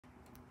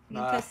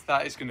Nah,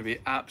 that is going to be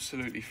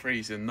absolutely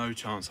freezing. No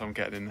chance I'm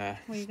getting in there.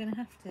 Well, you're going to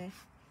have to.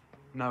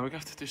 No, we're going to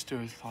have to just do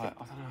it like,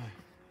 I don't know.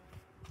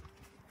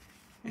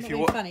 Not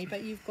being funny,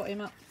 but you've got him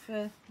up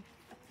for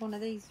one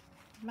of these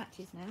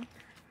matches now.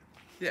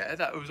 Yeah,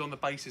 that was on the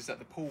basis that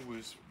the pool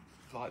was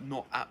like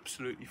not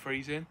absolutely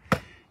freezing.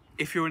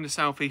 If you're in the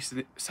southeast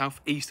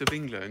of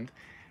England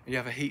and you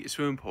have a heated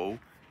swimming pool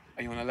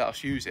and you want to let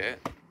us use it,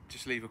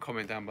 just leave a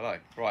comment down below.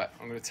 Right,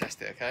 I'm going to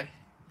test it, okay?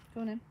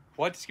 Go on then.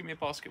 Why did you give me a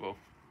basketball?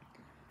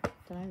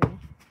 Don't know really.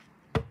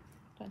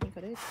 Don't think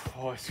I did.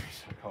 Oh, it's so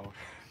cold.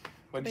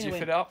 When did you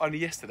fit it up? Only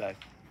yesterday?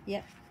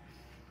 Yep.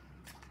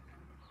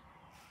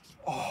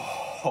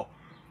 Oh,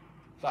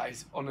 that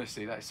is,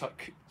 honestly, that is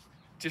like,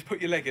 just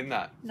put your leg in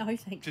that. No,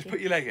 thank you. Just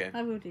put your leg in.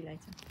 I will do later.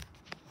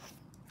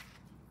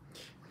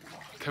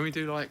 Can we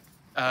do like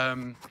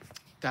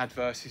dad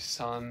versus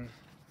son?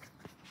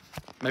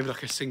 Maybe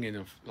like a singing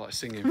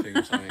thing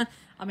or something.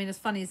 I mean, as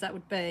funny as that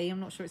would be,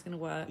 I'm not sure it's going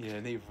to work. Yeah,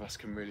 neither of us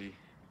can really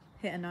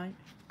hit a note.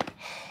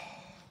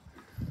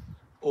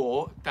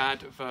 Or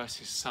dad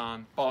versus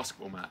son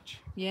basketball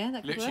match. Yeah,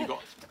 that could literally work.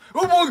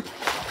 Oh my!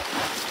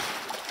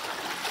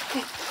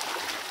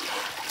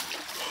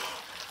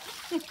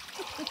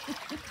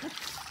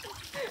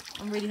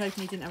 I'm really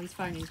hoping he didn't have his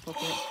phone in his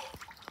pocket.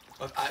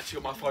 I've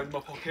actually got my phone in my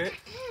pocket.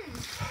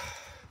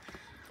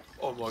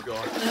 Oh my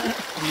god.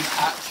 He's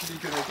actually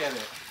going to get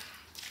it.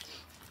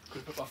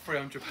 Could have put my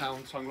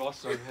 £300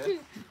 sunglasses over here.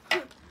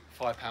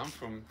 £5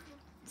 from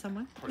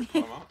somewhere. Probably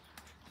Primark.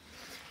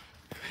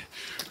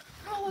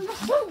 Oh, I'm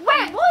so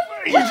wet.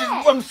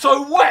 Why I'm so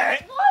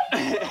wet.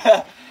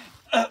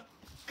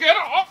 Get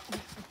up.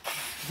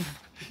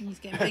 He's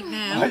getting big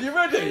now. Are you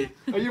ready?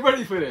 Are you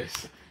ready for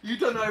this? You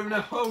don't even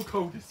know how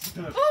cold this is.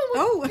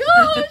 Oh my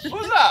gosh.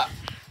 What's that?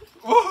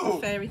 Whoa.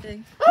 Fairy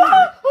thing.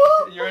 Are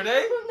you ready?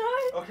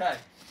 No. Okay.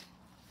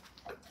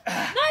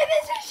 No,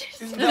 this is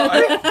just... No.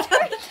 Don't do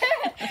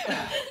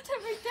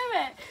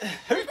it.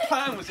 Whose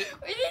plan was it?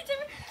 We need to...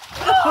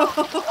 Oh.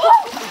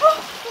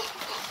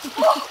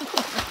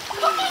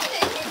 Come on,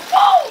 it's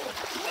full.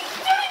 What are you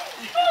doing?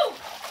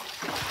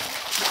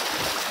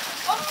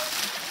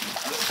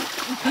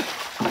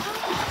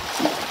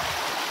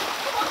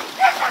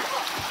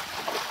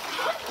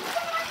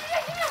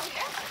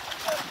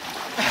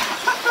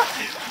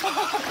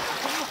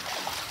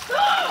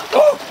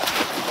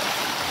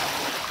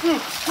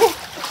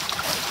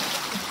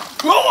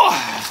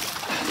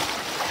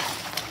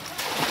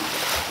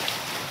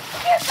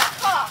 It's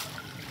full.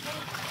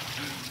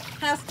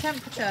 How's the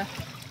temperature?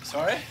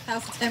 Sorry?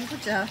 How's the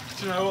temperature?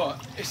 Do you know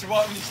what? It's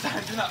right when you're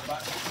standing up,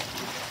 but...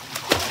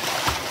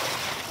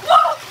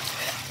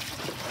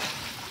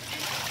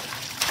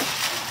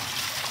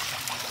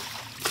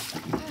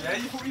 Yeah,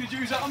 you thought you'd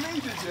use that on me,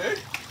 did you?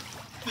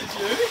 Did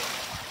you?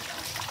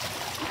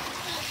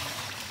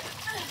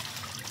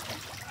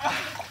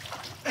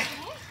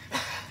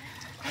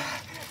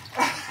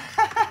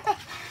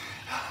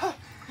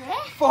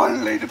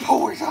 Finally, the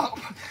pool is up.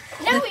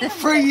 No,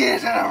 3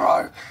 years in a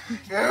row.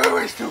 Yeah,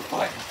 we're still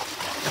fighting.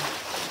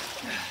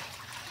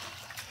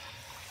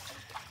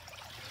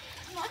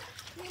 Come on.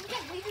 What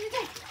are you going to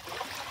do?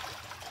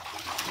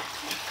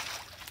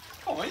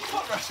 Come on, you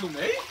can't wrestle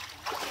me.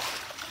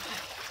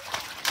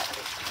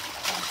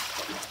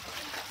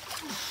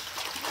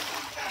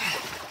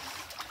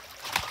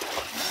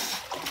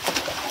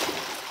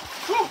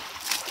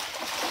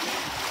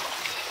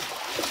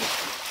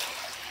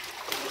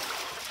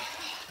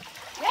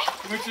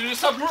 Want me to do the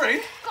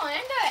submarine? Go on,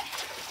 then do it.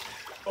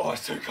 Oh,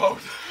 it's too cold.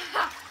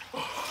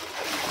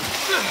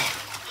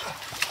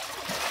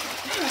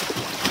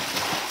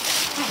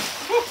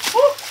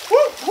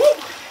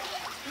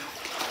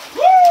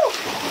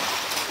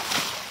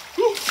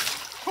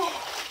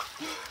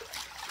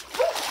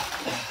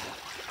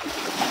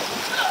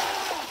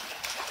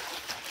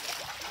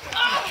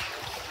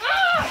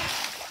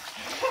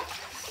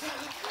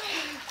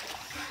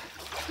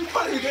 You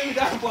can't even get me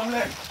down with one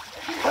leg.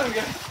 You can't even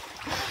get me.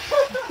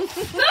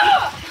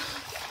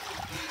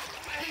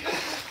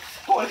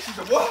 Oh, this is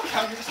a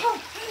workout.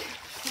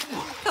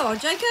 Come on,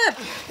 Jacob.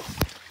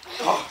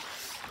 Come on,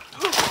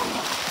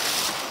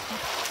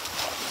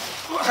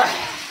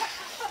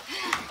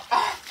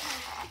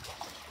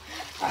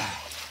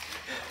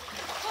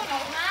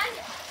 old man.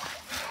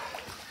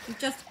 You've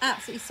just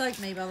absolutely soaked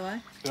me, by the way.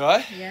 Did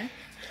I? Yeah.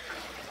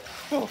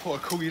 Oh, I thought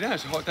I'd call you now.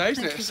 It's a hot day,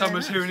 isn't Thank it? you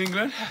Summer's very here in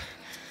England.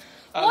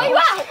 Why are you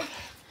out?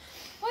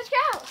 Why'd you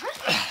get out, huh?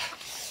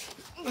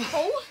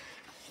 Cool.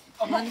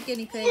 I'm on the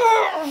guinea pig.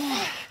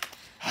 Why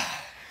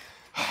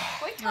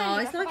Oh,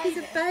 it's like he's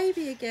a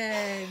baby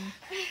again.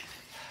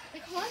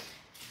 Come on.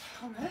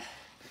 Come on.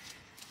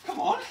 Come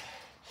on.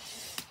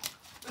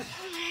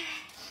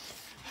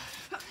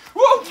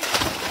 Whoa!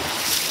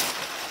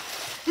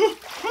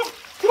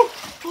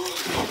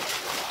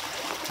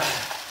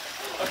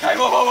 Okay,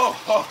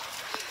 whoa.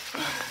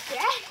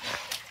 Yeah?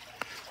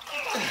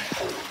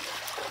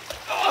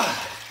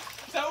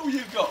 Is that all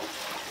you've got?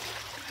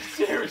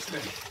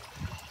 Seriously?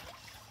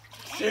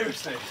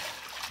 Seriously?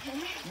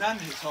 Nan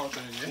hits harder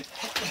than you.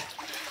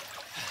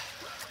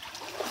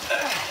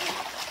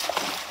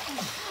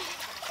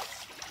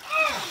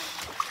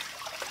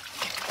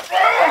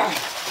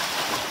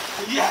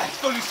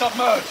 fully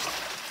submerged.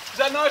 Is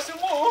that nice and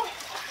warm?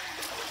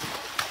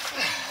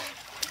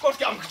 Got to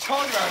get Uncle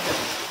Charlie around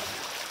here.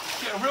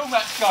 Get a real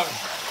match going.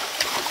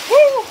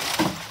 Woo!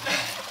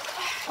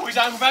 Oh, he's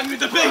Uncle Man with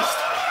the beast.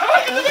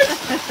 Back with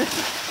the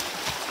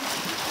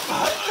beast.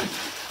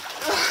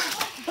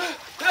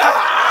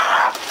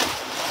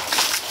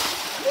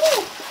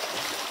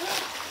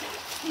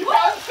 You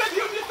can't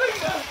steady on your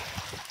feet there.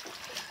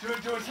 Do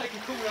you want to take a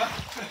corner?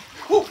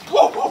 Whoa,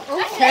 whoa, whoa.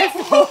 Oh,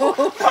 careful.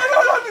 No,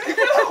 I nearly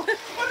fell out.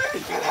 I nearly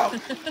fell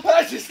out.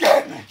 That just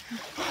scared me.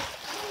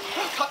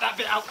 Cut that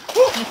bit out.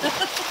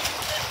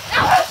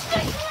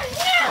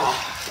 Now,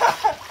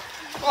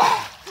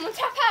 I'm gonna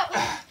tap out.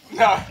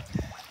 No.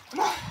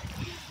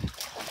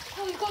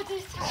 Oh, we've got to do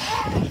this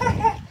tap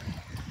out.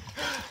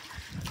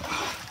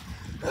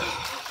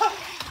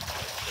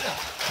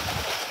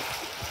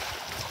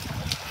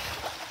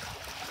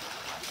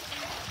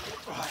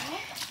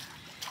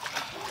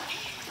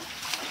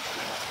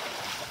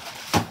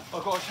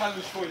 I've got a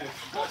challenge for you.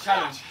 I've got a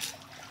challenge.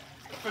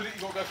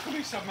 You've got to go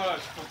fully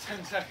submerged for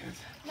 10 seconds.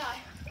 No.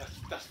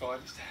 That's fine.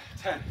 It's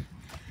 10.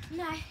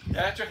 No.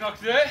 Yeah, do you reckon I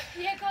can do it?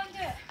 Yeah, go and do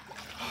it.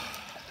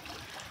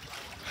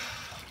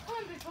 Come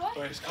on, big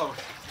boy. Wait, it's cold.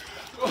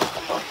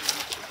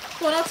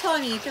 Go on, I'll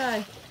time you.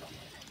 Go.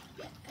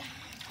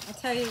 I'll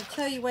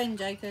tell you when,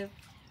 Jacob.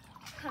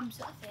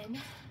 Comes up in.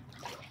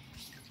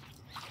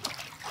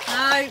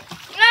 No.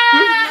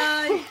 No!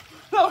 No.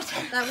 That was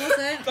That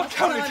wasn't. I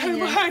counted 10 in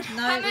my head.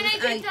 No, How it many was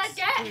did 8. Dad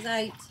get? It was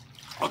 8.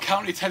 I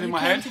counted 10 in You my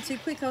head. counted too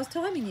quick. I was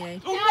timing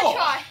you. Oh, Can I what?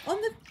 try?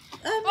 On the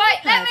Right,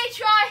 let pad. me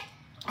try.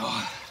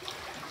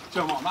 Do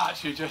you know what? I'm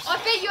actually just. I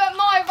beat you at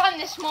my run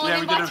this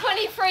morning we by did a-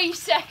 23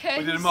 seconds.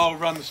 We did a mile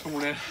run this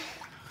morning,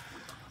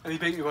 and he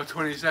beat me by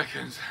 20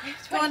 seconds.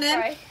 Go on then.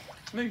 23.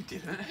 No, you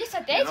didn't. Yes, I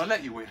Yeah, did. I'll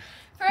let you win.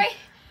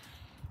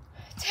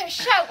 3.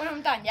 Shout when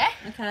I'm done, yeah?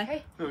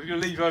 Okay. No, we're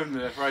going to leave you over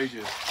there for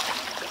ages.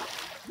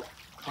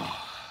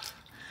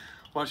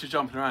 Once you're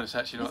jumping around, it's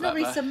actually It's not not that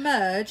really bad.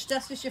 submerged.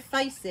 That's just your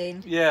face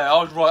in. Yeah,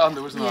 I was right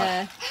under, wasn't I?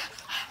 Yeah.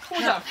 What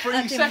was that, 3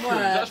 that didn't seconds? work.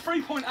 That's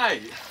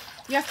 3.8.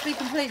 You have to be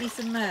completely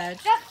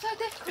submerged. That's so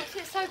difficult because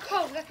it's so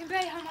cold. I can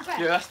barely hold my breath.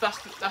 Yeah,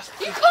 that's.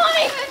 You can't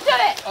even do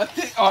it. I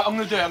think. Alright, I'm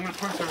going to do it. I'm going to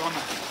prove to everyone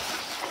that.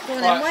 Go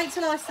on Right. then. Wait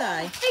till I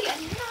say. Big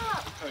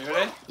enough. Are you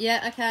ready?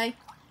 Yeah. Okay.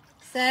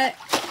 Set.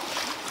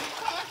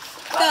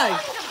 Go. Go. I'm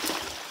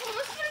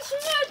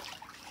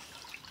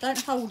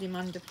Don't hold him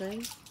under,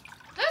 please.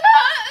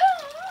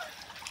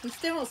 He's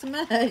still not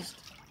submerged.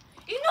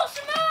 You're not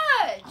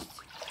submerged.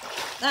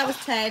 That was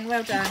 10.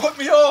 Well done. Put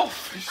me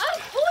off!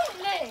 I'm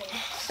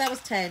pointless. That was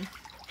 10.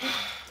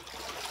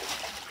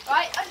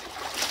 Right.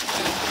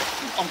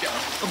 I'm going.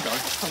 I'm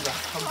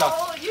done.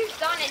 Oh, you've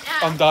done it now.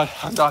 I'm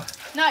done.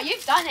 No,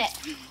 you've done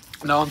it.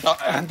 No,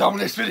 I'm done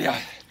with this video.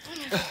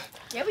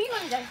 Yeah, what are you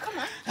going to do? Come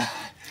on.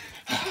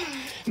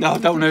 No, I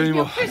don't know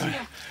anymore. You're a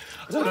prisoner.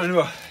 I don't know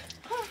anymore.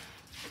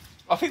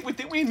 I think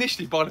we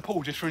initially buy the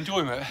pool just for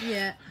enjoyment.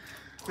 Yeah.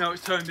 Now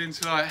it's turned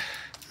into like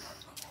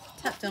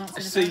Tap dancing. a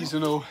about.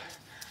 seasonal.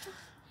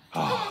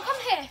 Come on, come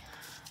here.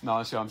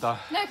 No, see, I'm done.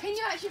 No, can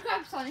you actually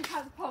grab something and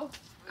cut the pole?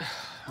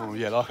 Oh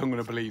yeah, like I'm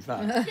gonna believe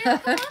that. Yeah,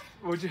 come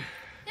on. Would you?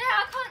 Yeah,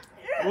 I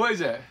can't. What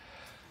is it?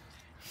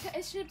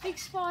 It's a big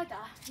spider.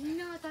 You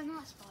know I don't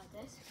like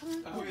spiders. Come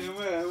on. Oh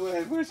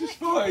yeah, where's the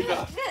spider?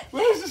 Look.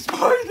 Where's the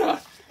spider?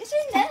 It's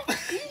in there.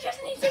 You just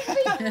need to be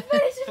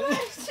very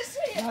surprised to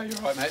see it. No, you're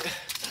right, mate.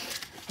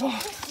 Oh,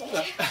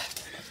 look.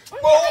 I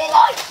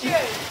like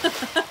you.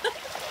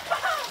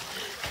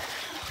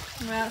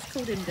 Well, it's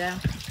cooled him down.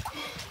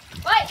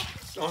 Wait,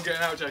 I'm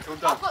getting out, Jake. I'm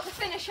done. I've got the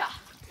finisher.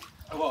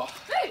 What?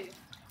 Who?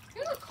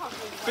 You look can't do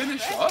that.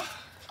 Finisher?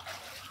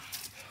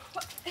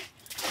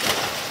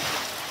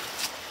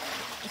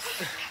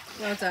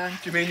 Well done.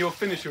 Do you mean your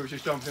finisher was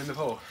just jumping in the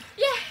pool?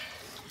 Yeah,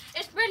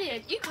 it's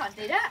brilliant. You can't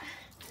do that.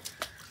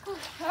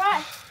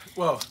 Alright,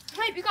 Well,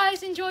 hope you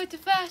guys enjoyed the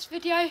first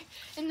video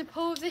in the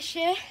pool this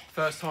year.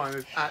 first time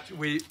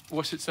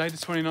what's it today? The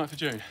 29th of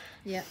June.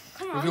 Yeah.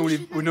 Come on. We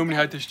normally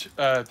had this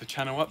the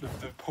channel up, the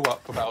pool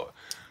up about.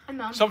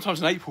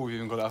 Sometimes in April we've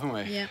even got it up, haven't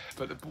we? Yeah.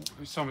 But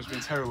the summer's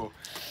been terrible.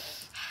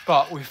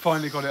 But we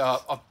finally got it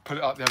up. I put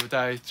it up the other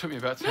day. It took me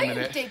about 10 No,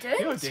 minutes. you didn't.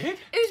 Yeah, I did.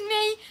 It was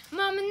me,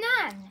 Mum and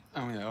Nan.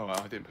 Oh yeah, all right.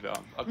 I didn't put it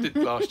up. I did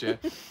last year.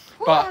 Oh,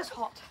 But- that was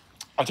hot.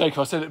 Jake,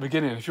 I said at the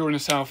beginning, if you're in the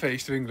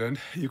southeast of England,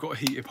 you've got a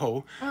heated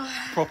pool,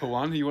 proper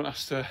one. You want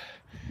us to,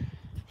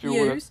 if you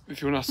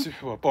want us to,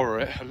 well,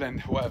 borrow it, or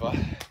lend, whatever.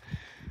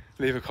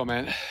 Leave a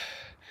comment.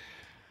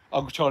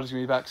 Uncle Charlie's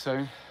gonna be back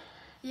soon,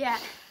 Yeah.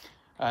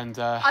 and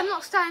I'm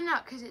not standing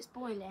up because it's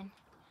boiling.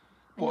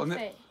 What, In your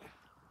and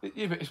feet.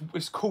 yeah, but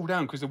it's cooled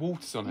down because the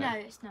water's on it. No,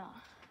 it's not.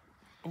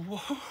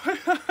 What?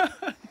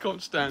 You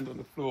can't stand on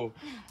the floor.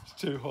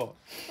 It's too hot.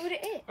 What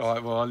it is. All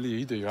right, well, I'll leave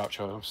you do your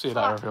outro. I'll see you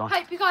later, everyone.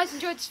 Hope you guys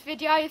enjoyed this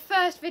video, your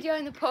first video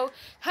in the pool.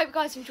 Hope you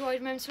guys enjoyed.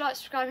 Remember to like,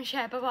 subscribe and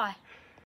share. Bye bye.